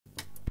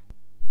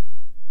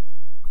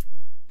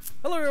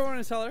Hello everyone,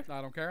 it's Heller. I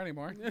don't care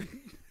anymore.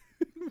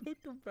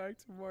 Welcome back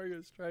to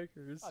Mario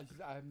Strikers.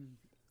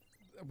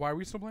 Why are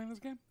we still playing this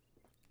game?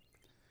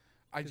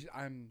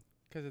 I'm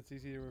Because it's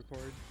easy to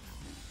record.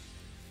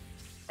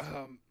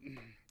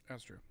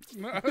 That's true.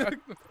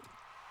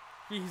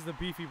 He's the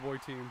Beefy boy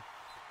team.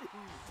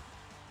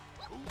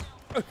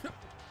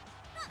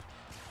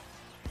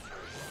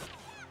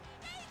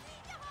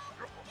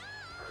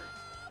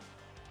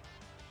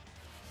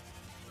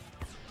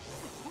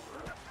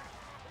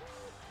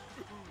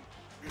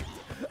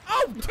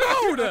 Oh,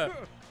 dude!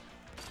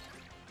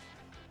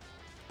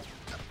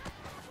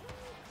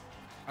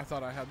 I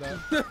thought I had that.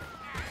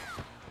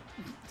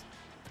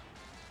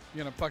 You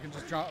gonna fucking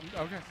just jump?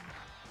 Okay.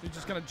 You're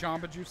just gonna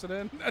Jamba Juice it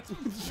in? That's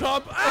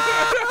Jump!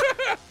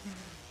 Ah!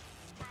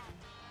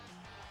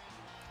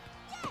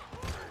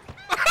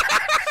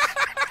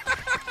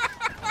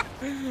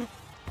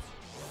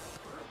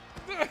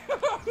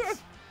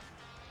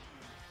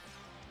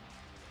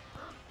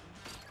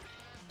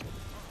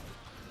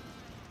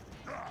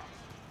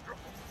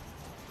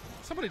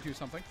 Somebody do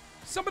something.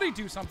 Somebody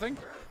do something.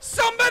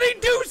 Somebody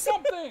do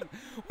something!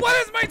 What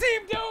is my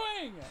team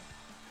doing?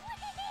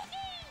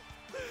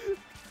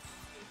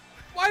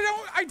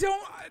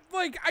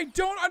 I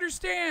don't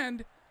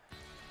understand.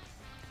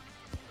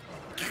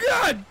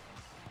 God!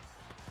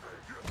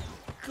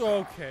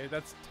 Okay,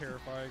 that's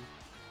terrifying.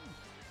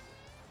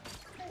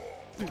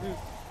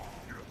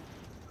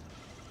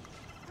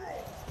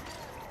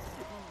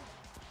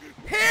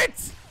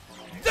 Hit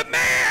the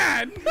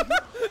man!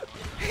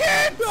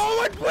 Hit! Oh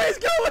my, please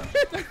go in!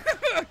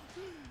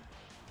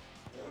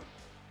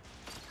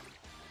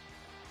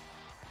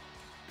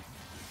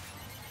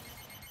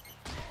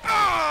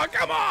 Oh,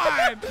 come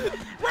on!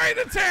 Right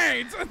in the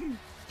taint!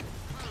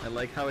 I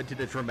like how it did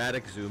a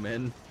dramatic zoom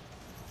in.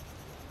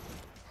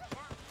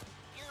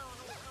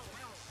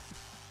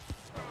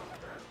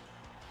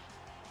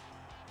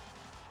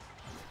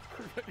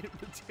 Right in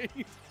the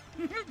taint.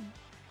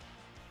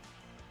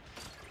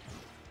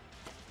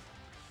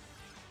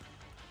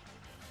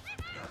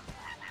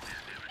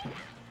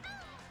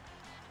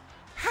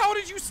 How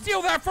did you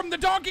steal that from the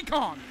Donkey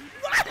Kong?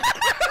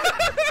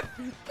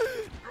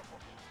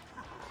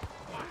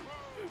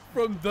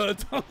 From the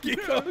Donkey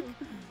Kong.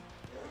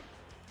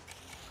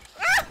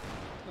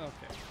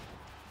 Okay.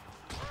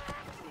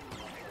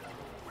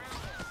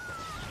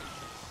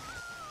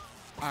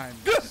 I'm...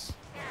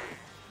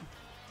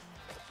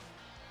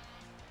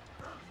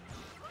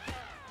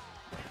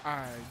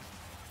 Ow.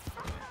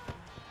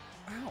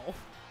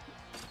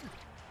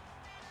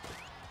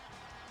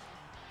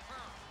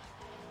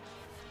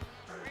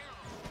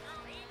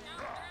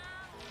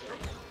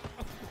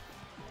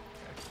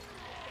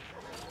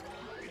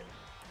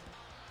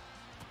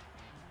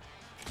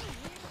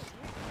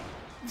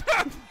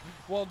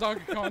 Well,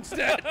 Donkey Kong's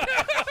dead. Okay.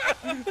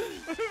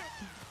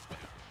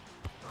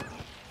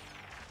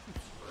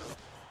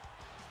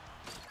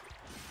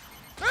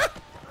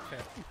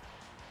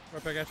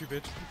 Right back at you,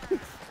 bitch.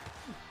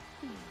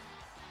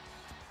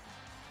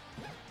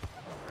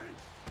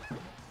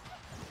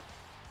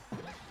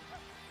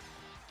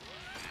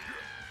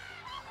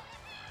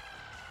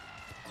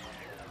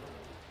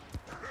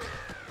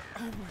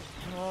 Oh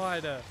my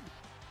god.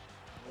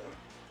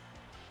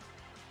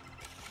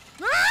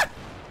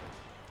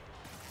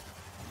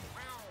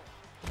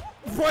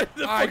 Right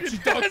in the I fucking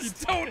just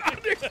Donkey don't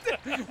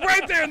understand.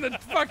 Right there in the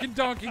fucking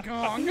Donkey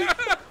Kong.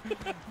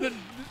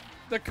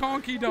 the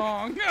Conky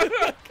Dong.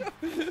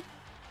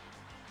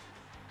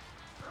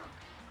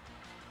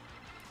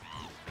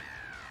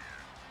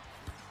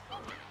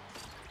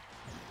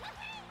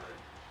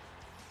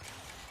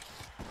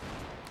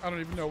 I don't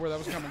even know where that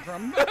was coming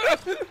from. I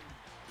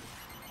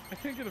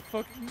can't get a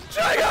fucking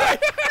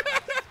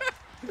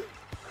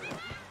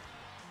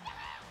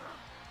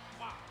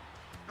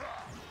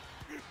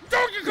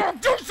Donkey Kong,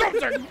 do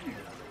something!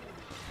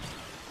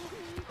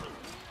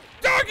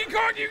 Donkey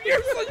Kong, you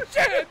useless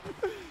shit!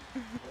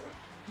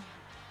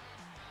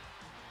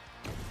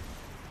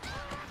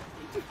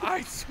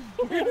 I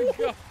swear to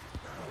God.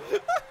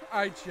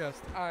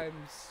 I'm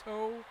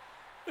so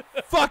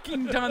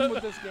fucking done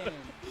with this game.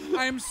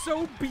 I am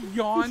so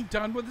beyond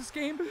done with this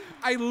game.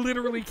 I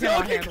literally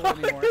cannot handle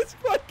it anymore.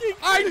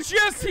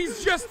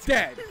 He's just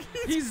dead.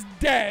 He's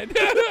dead.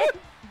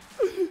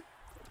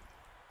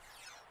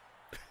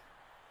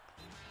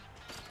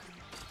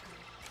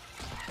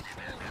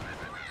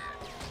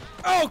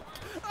 Oh!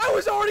 I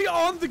was already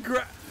on the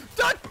ground.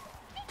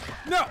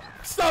 No!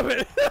 Stop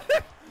it!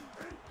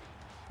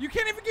 You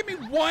can't even give me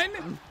one?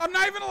 I'm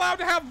not even allowed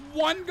to have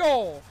one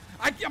goal.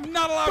 I'm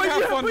not allowed to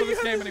have fun with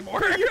this game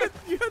anymore.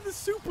 You had the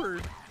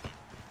super.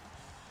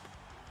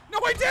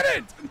 No, I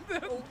didn't!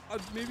 Oh,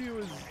 maybe it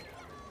was...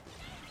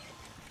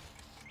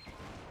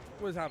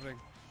 What is happening?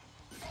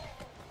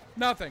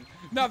 Nothing.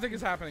 Nothing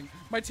is happening.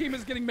 My team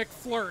is getting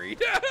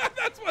McFlurried.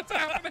 That's what's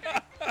happening.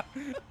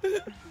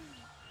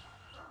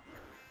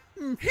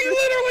 He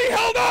literally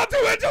held on to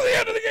it till the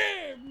end of the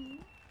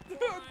game.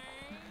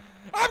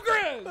 I'm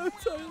Grizz.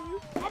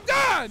 I'm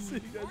done. See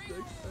you guys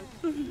next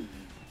time.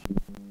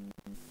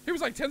 He was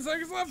there's like 10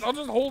 seconds left. I'll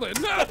just hold it.